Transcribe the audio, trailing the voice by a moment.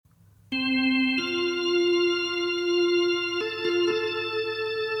Good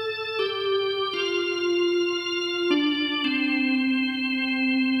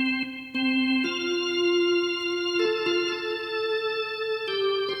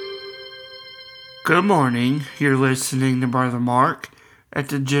morning. You're listening to Brother Mark at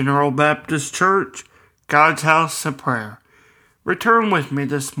the General Baptist Church, God's House of Prayer. Return with me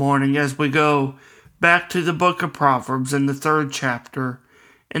this morning as we go back to the book of Proverbs in the 3rd chapter.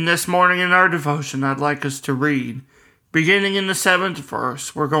 And this morning in our devotion, I'd like us to read, beginning in the 7th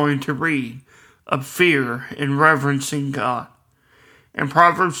verse, we're going to read of fear and reverencing God. In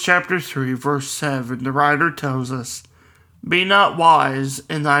Proverbs chapter 3, verse 7, the writer tells us, "Be not wise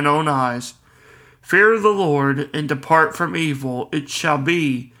in thine own eyes. Fear the Lord, and depart from evil. It shall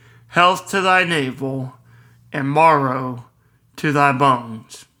be health to thy navel, and marrow to thy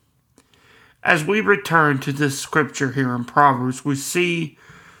bones." As we return to this scripture here in Proverbs, we see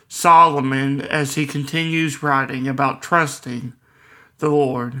Solomon as he continues writing about trusting the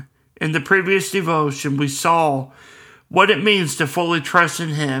Lord. In the previous devotion, we saw what it means to fully trust in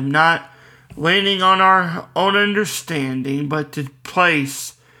Him, not leaning on our own understanding, but to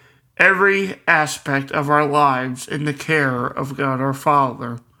place every aspect of our lives in the care of God our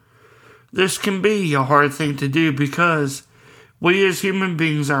Father. This can be a hard thing to do because we as human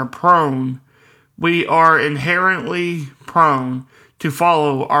beings we are inherently prone to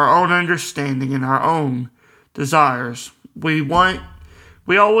follow our own understanding and our own desires. We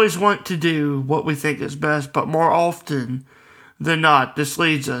always want to do what we think is best, but more often than not, this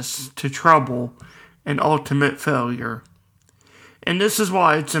leads us to trouble and ultimate failure. And this is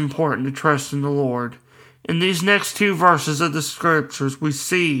why it's important to trust in the Lord. In these next 2 verses of the scriptures, we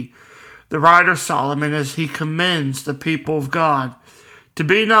see the writer Solomon as he commends the people of God to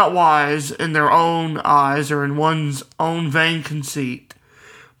be not wise in their own eyes or in one's own vain conceit,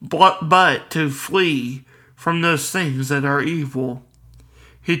 but to flee from those things that are evil.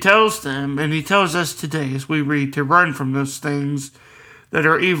 He tells them, and he tells us today as we read, to run from those things that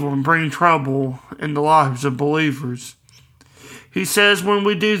are evil and bring trouble in the lives of believers. He says when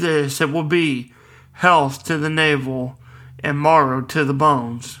we do this, it will be health to the navel and marrow to the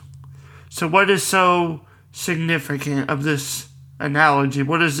bones. So what is so significant of this analogy?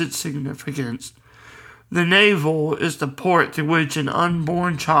 What is its significance? The navel is the port through which an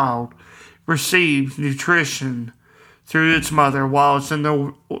unborn child receives nutrition through its mother while it's in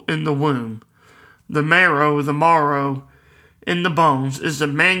the womb. The marrow in the bones is the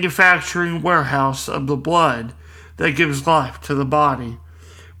manufacturing warehouse of the blood that gives life to the body,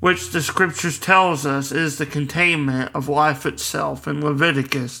 which the scriptures tells us is the containment of life itself in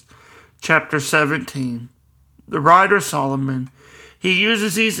Leviticus chapter 17. The writer Solomon, he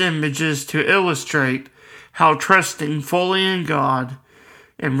uses these images to illustrate how trusting fully in God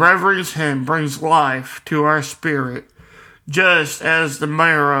and reverence Him brings life to our spirit, just as the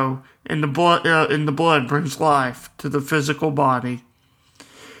marrow in the blood brings life to the physical body.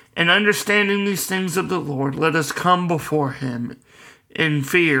 In understanding these things of the Lord, let us come before Him in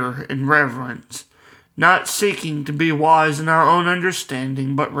fear and reverence, not seeking to be wise in our own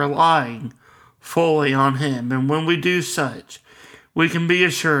understanding, but relying fully on Him. And when we do such, we can be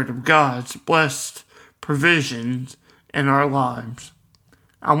assured of God's blessed provisions in our lives.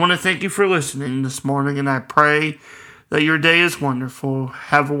 I want to thank you for listening this morning, and I pray that your day is wonderful.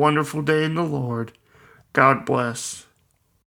 Have a wonderful day in the Lord. God bless.